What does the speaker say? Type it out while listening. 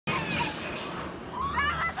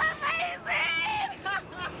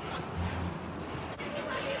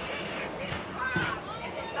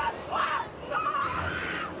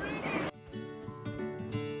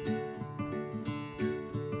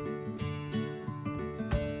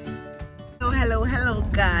Hello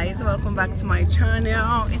guys, welcome back to my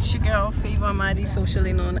channel. It's your girl Favor Madi,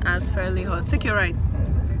 socially known as Fairly Hot. Take your right.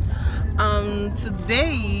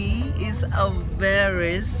 Today is a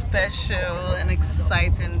very special and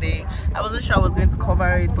exciting day. I wasn't sure I was going to cover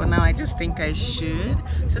it, but now I just think I should.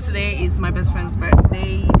 So today is my best friend's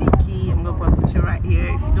birthday, Vicky. I'm gonna put a picture right here.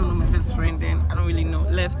 If you don't know my best friend, then I don't really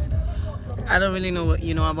know what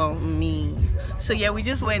you know about me. So yeah, we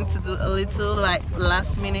just went to do a little like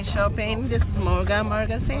last minute shopping. This is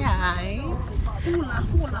Morga, say hi.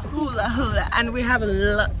 Hula. And we have a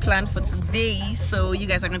lot planned for today, so you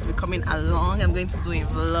guys are going to be coming along. I'm going to do a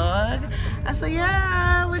vlog, and so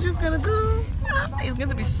yeah, we're just gonna do it's going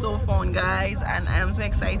to be so fun, guys, and I am so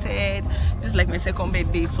excited. This is like my second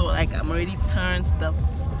birthday, so like I'm already turned the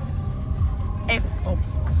F up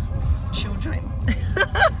children.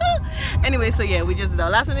 Anyway, so yeah, we just did our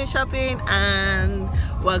last minute shopping and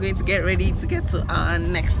we're going to get ready to get to our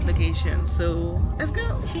next location, so let's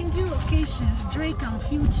go. Changing locations, Drake and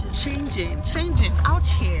Future. Changing out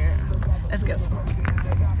here. Let's go.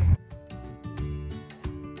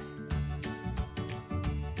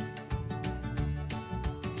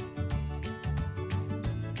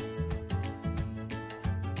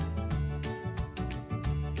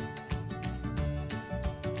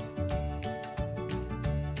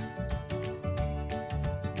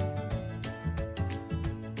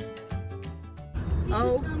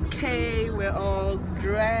 Okay, we're all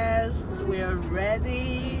dressed, we're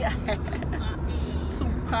ready to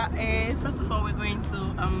party. First of all, we're going to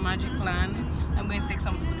Magic Land. I'm going to take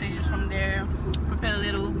some footages from there, prepare a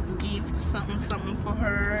little gift, something for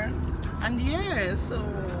her, and yeah, so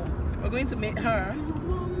we're going to meet her,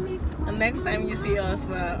 and next time you see us,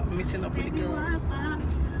 we're meeting up with the girl.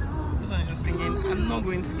 This one's just singing. I'm not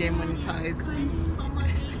going to get monetized.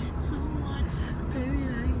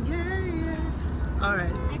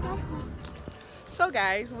 Alright, so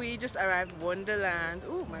guys, we just arrived Wonderland.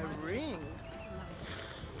 Oh, my ring.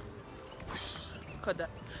 Cut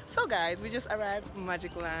that. So guys, we just arrived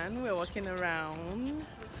Magic Land. We're walking around.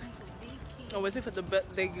 I'm waiting for the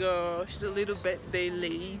birthday girl. She's a little birthday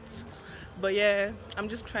late, but yeah, I'm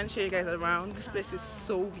just trying to show you guys around. This place is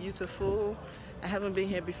so beautiful. I haven't been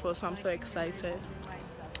here before, so I'm so excited.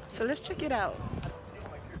 So let's check it out.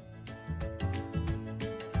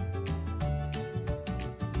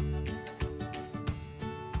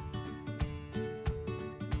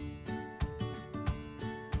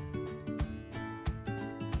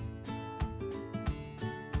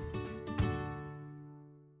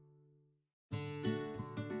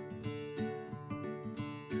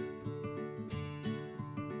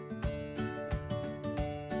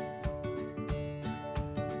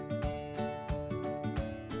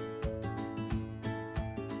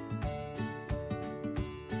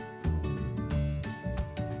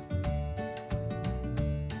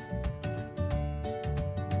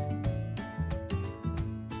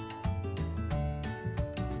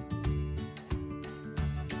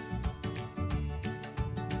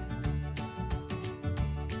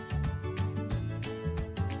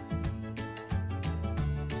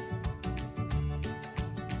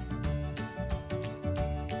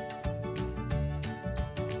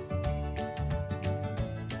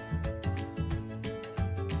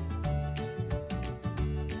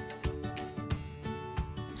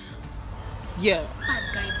 Yeah.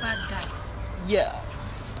 Bad guy. Yeah.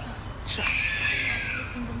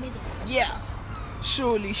 In the middle. Yeah.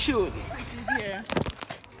 Surely. He's here.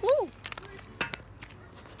 Woo.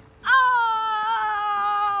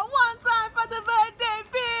 Oh, one time for the birthday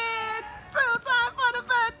beat, 2 times for the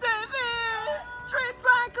birthday beat, 3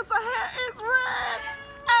 times because her hair is red.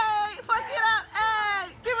 Hey, fuck it up.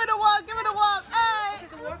 Hey, give me the walk. Hey.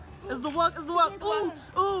 It's the walk. Ooh.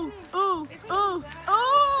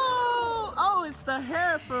 Oh, it's the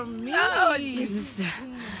hair from me. Oh, Jesus.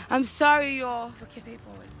 I'm sorry, y'all. Okay,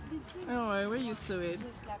 people. Don't worry, we're used to it.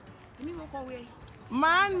 Let me walk away.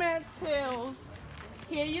 Man-made tails.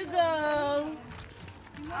 Here you go.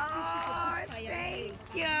 Oh, thank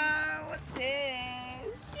you. What's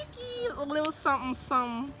this? A little something.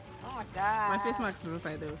 Oh, my God. My face mask is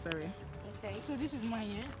inside though, sorry. Okay, so this is mine,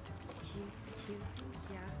 yeah? It's cute.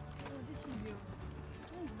 Yeah. Oh, this is your.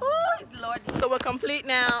 Ooh, it's Lord. So we're complete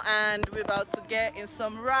now and we're about to get in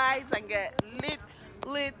some rides and get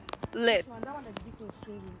lit. That one that's decent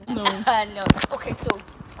swinging. No. No. Okay, so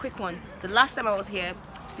quick one. The last time I was here,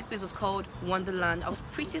 this place was called Wonderland. I was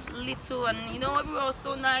pretty little, and you know, everywhere was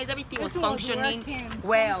so nice. Everything was functioning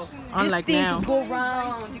well. Unlike this thing now. could go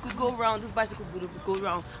round. You could go round. This bicycle could go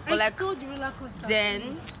round. But like, saw the roller coaster.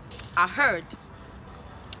 then I heard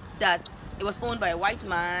that it was owned by a white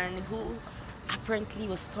man who apparently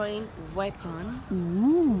was storing weapons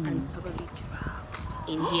Ooh. and probably drugs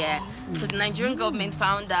in here. So the Nigerian government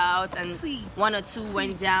found out, and one or two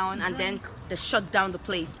went down, and then they shut down the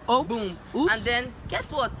place. Oops. Boom. Oops. And then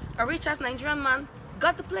guess what? A rich ass Nigerian man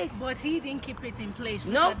got the place. But he didn't keep it in place.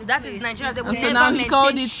 No, Look at the that place. is Nigeria. They will And so never now he called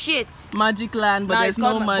maintain it shit. Magic Land, but Now there's it's no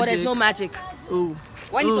called magic. But there's no magic. Ooh.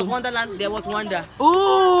 When it was Ooh. Wonderland, there was wonder. Ooh,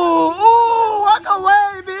 ooh, walk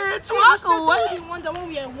away, bitch. Walk away. The one that when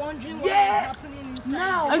we are wondering what is Yeah. happening inside.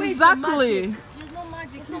 Now, where's the Exactly. magic? There's no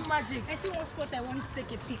magic. There's no magic. I see one spot I want to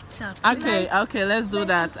take a picture. Okay, let's do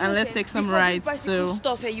that, and let's take some Before this rides bicycle too.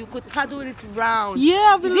 stuff, you could paddle it round.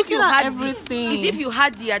 Yeah, I've been As if looking you at had everything. As if you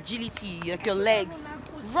had the agility, like your legs.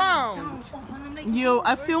 Round. Yo,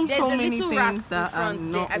 I filmed There's so a many little rat things in that are front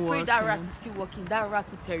there. not I pray that rat working. is still working. That rat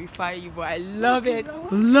will terrify you, but I love it.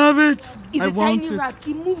 Love it. It's I a want tiny it. rat.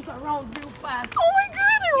 He moves around real fast. Oh my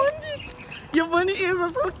god, I want it. Your bunny ears are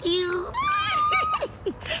so cute.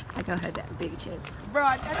 I got her that big chest. Bro,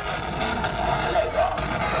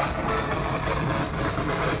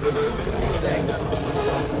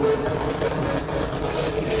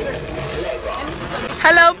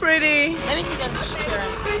 Hello, pretty. let me see them.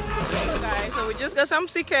 Guys, so we just got some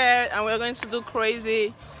ticket and we're going to do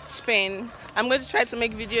crazy spin. I'm going to try to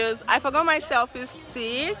make videos. I forgot my selfie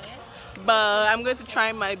stick, but I'm going to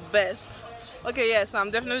try my best. Okay, yes, so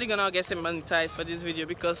I'm definitely gonna get some monetized for this video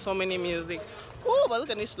because so many music. Oh, but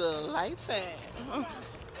look at this lighting.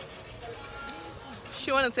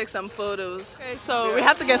 She want to take some photos. Okay, so we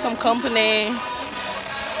had to get some company,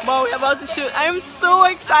 but we're about to shoot. I'm so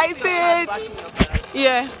excited.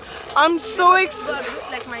 Yeah, I'm so excited. It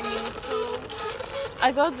looks like my mini, so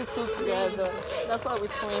I got the two together. That's why we're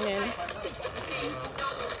twinning.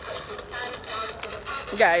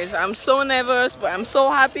 Guys, I'm so nervous, but I'm so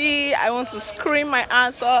happy. I want to scream my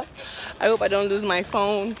ass off. I hope I don't lose my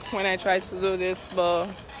phone when I try to do this, but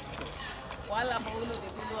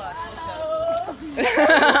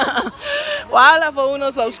while for uno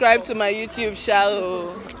subscribe to my YouTube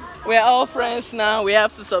channel. We're all friends now. We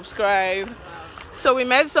have to subscribe. So we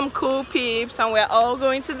met some cool peeps and we're all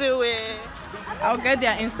going to do it. I'll get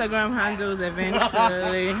their Instagram handles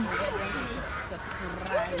eventually.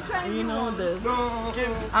 You know this.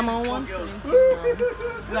 I'm on one thing.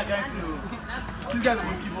 These guys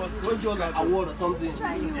will give us an award or something.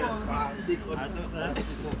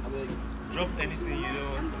 Drop anything you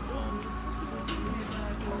don't want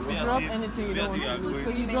to. Drop anything you don't want to do. So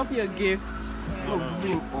you drop your gifts.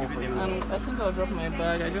 And I think I'll drop my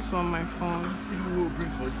bag. I just want my phone.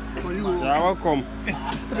 For you. You're welcome.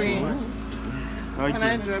 3. Okay. Can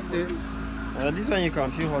I drop this? This one you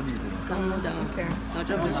can feel hold it. calm down. Okay. I'll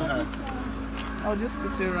drop this one. I'll just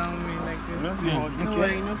put it around me like this. No feel hold No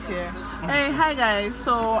worry, no fear. Hey, hi guys.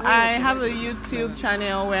 So I have a YouTube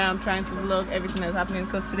channel where I'm trying to vlog everything that's happening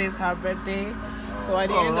because today's her birthday. So at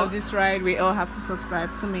the end of this ride, we all have to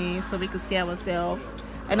subscribe to me so we can see ourselves.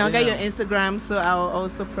 And I'll get your Instagram, so I'll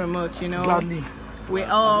also promote. You know, Gladly. we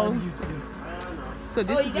all. So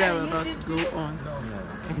this is where we're about to go on.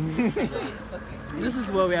 This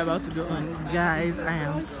is what we're about to go on, guys. I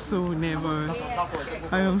am so nervous.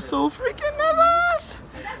 I am so freaking nervous,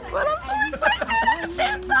 but I'm so excited at the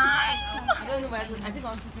same time. I don't know where I think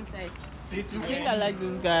I'll sit inside. I think I like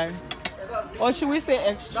this guy. Or should we say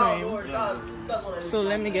extreme? So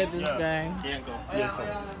let me get this guy. Yes,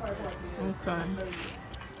 sir. Okay.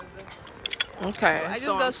 Okay. I just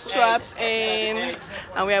got strapped in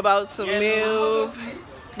and we're about to move.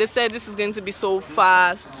 They said this is going to be so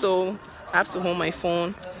fast, so I have to hold my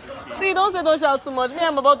phone. See, don't shout too much. Me,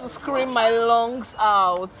 I'm about to scream my lungs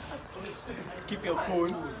out. Keep your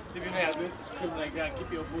phone. If you know you're going to scream like that,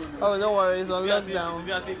 keep your phone. Oh, don't worry, it's on To lockdown.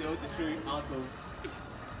 be as if they want to throw you out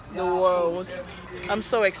of The world. I'm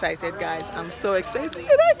so excited, guys. I'm so excited.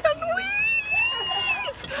 I can't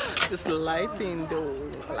wait. This lighting, though,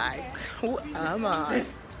 like, who am I?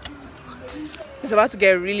 It's about to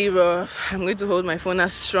get really rough. I'm going to hold my phone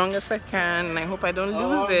as strong as I can, and I hope I don't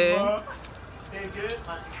lose it.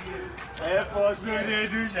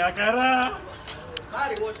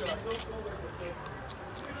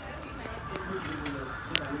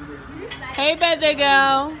 Hey, birthday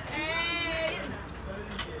girl.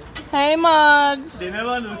 Hey, Mugs. They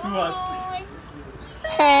never know what.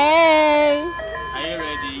 Hey. Are you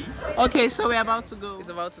ready? Okay, so we're about to go. It's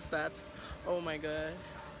about to start. Oh my god.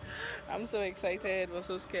 I'm so excited. We're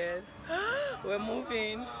so scared. We're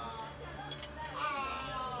moving.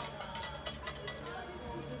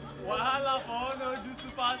 Wahala for no do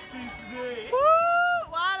super speed today.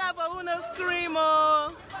 Woo! Wahala for Uno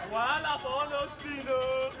Screamo. Wahala for no speed.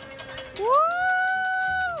 Woo!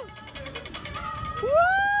 Woo!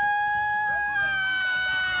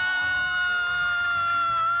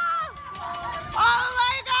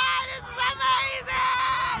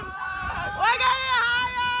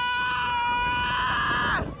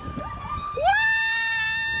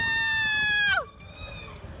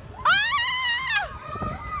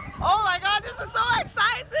 is so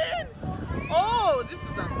exciting. Oh, this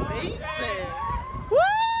is amazing. Woo!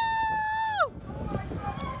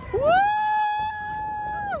 Woo!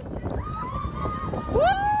 Woo!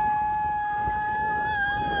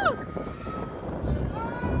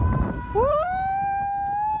 Woo!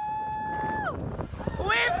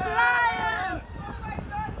 We're flying!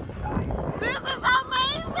 This is amazing!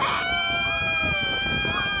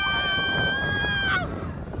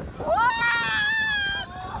 What?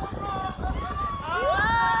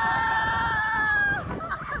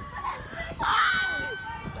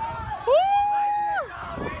 Woo!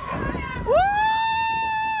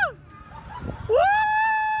 Woo!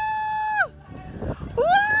 Woo!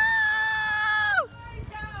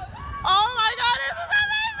 Oh my God, this is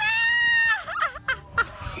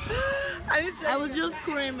amazing! I was just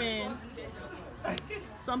screaming.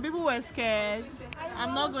 Some people were scared.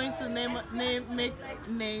 I'm not going to make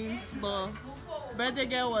names, but birthday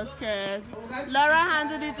girl was scared. Laura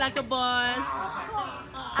handled it like a boss,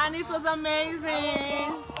 and it was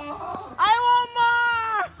amazing. I want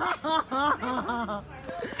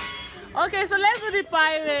more. Okay, so let's do the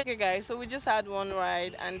pirate. Okay, guys. So we just had one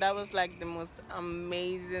ride, and that was like the most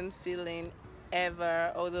amazing feeling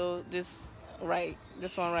ever. Although this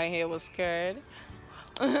one right here was scared.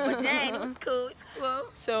 But then it was cool. It's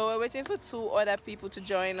cool. So we're waiting for 2 other people to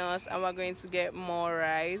join us, and we're going to get more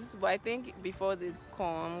rides. But I think before they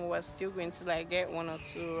come, we're still going to like get 1 or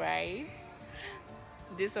 2 rides.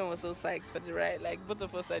 This one was so psyched for the ride. Like both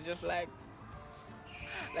of us are just like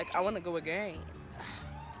I want to go again.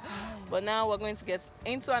 But now we're going to get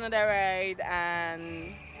into another ride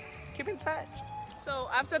and keep in touch. So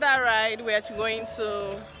after that ride, we're actually going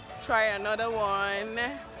to try another one,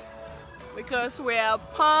 because we are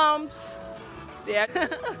pumped. Yeah.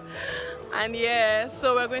 And yeah,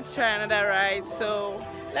 so we're going to try another ride. So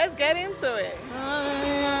let's get into it. 2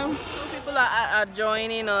 people are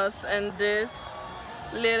joining us in this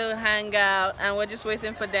little hangout, and we're just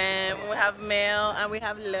waiting for them. We have Mel and we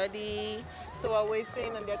have Lodi. So we're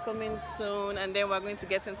waiting, and they're coming soon, and then we're going to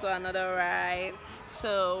get into another ride.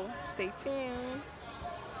 So stay tuned.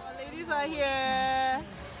 Our ladies are here.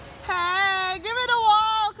 Hey, give me the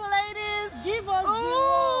walk, ladies. Give us the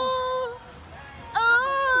Ooh. Ooh.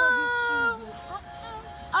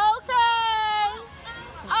 Okay.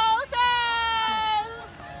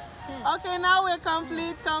 Okay, now we're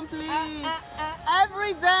complete.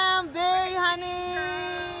 Every damn day,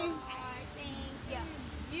 honey.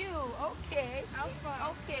 Okay.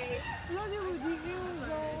 Okay. Loaded with the views.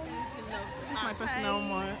 This is my personal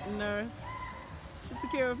nurse. She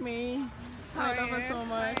took care of me. I love her so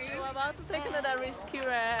much. We're about to take another risky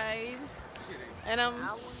ride, and I'm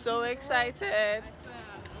so excited.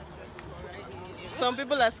 Some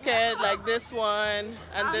people are scared, like this one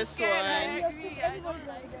and this one.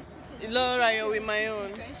 Laura, you're with my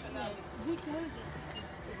own.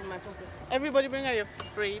 Everybody bring out your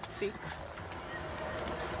free ticks.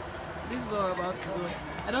 This is what we're about to do.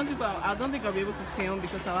 I don't think I'll be able to film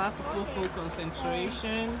because I'll have to put full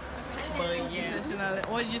concentration. But yeah.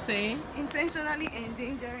 What did you say? Intentionally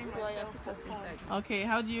endangering Okay,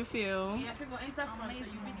 how do you feel? Yeah, people enter front, so you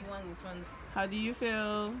be the one in front. How do you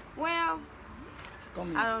feel? Well,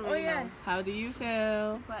 I don't really know. How do you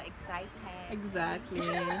feel? Super excited. Exactly.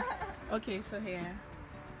 Okay, so here.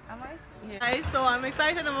 Am I? Yeah. Guys, so I'm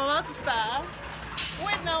excited. I'm about to start.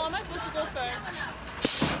 Wait, no, am I supposed to go first?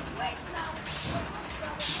 Wait, no.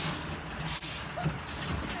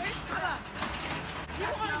 You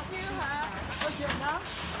want to feel her? Okay, now.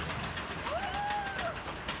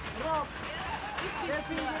 Rob.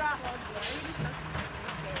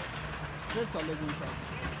 Let's all look inside.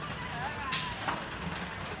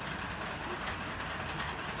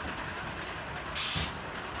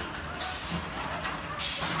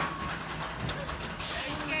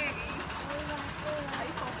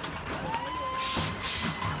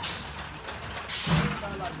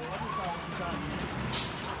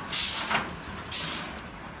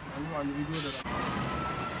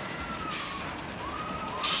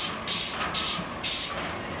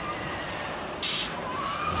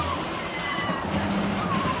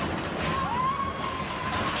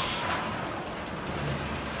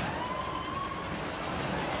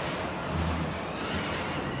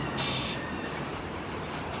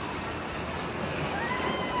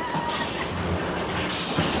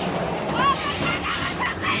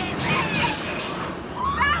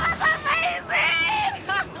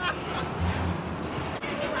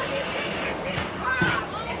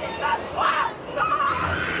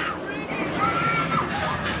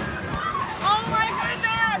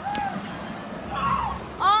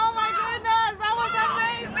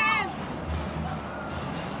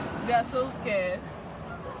 They are so scared.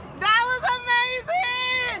 That was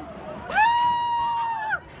amazing!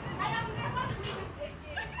 Woo!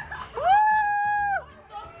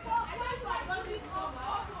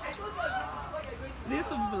 These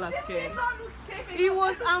two people are scared. It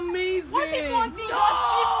was amazing. What if one thing just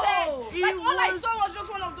shifted? It Like all I was- saw was just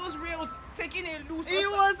one of those rails taking a loose. It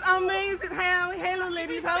was amazing. Hello,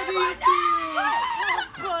 ladies. How do you feel?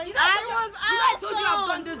 I told you I've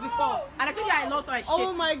done this before, and I told you I lost my shit.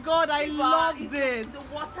 Oh my god, I loved it. The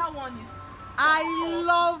water one is. I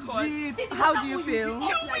loved it. How do you feel?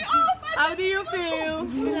 How do you feel?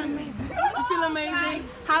 You feel amazing. You feel amazing.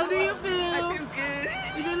 How do you feel? I feel good.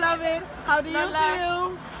 You do love it. How do you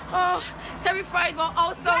feel? Oh, terrified, but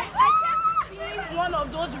also. I kept seeing one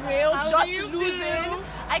of those rails How do just you losing. feel?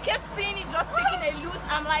 I kept seeing it just taking a loose.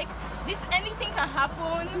 I'm like, anything can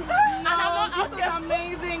happen. And I'm No, not out this here. is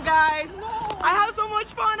amazing, guys. I had so much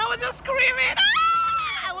fun. I was just screaming.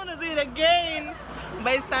 Ah! I want to do it again.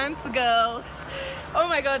 But it's time to go. Oh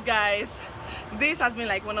my god, guys. This has been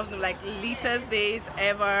like one of the latest days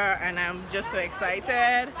ever, and I'm just so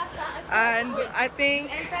excited. And I think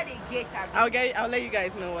Enter the gate. I'll let you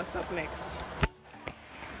guys know what's up next.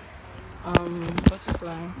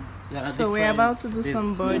 Butterfly. Yeah, So we're about to do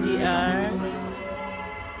some body art.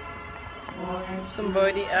 Some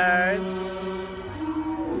body arts.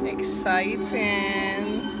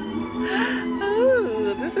 Exciting.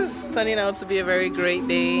 Ooh, this is turning out to be a very great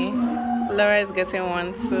day. Laura is getting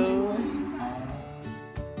one too.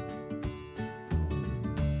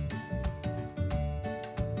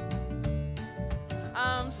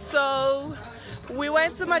 So we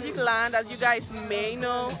went to Magic Land, as you guys may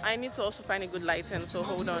know. I need to also find a good lighting, so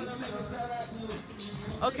hold on.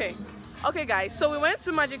 Okay guys, so we went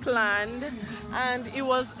to Magic Land and it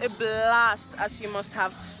was a blast, as you must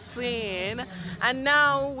have seen. And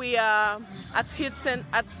now we are at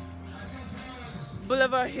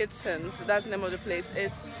Boulevard Hitchens, that's the name of the place.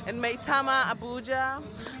 It's in Maitama, Abuja.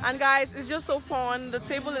 And guys, it's just so fun. The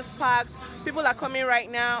table is packed. People are coming right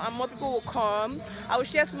now, and more people will come. I will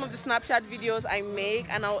share some of the Snapchat videos I make,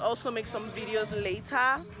 and I'll also make some videos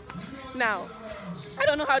later. Now, I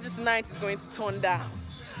don't know how this night is going to turn down.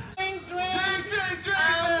 You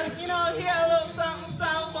know, hear a little something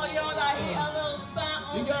for y'all that hear a little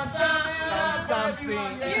something. You know,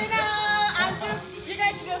 you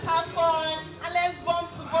guys should just have fun and let's bump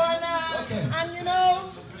to Burna. And you know,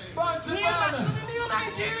 bump to the new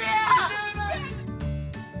Nigeria.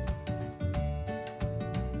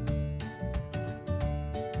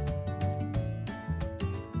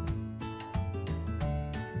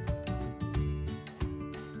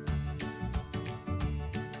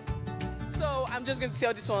 So I'm just going to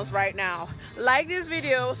tell these ones right now. Like this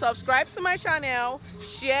video, subscribe to my channel,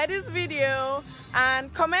 share this video,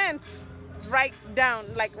 and comment right down,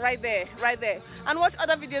 like right there, and watch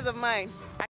other videos of mine.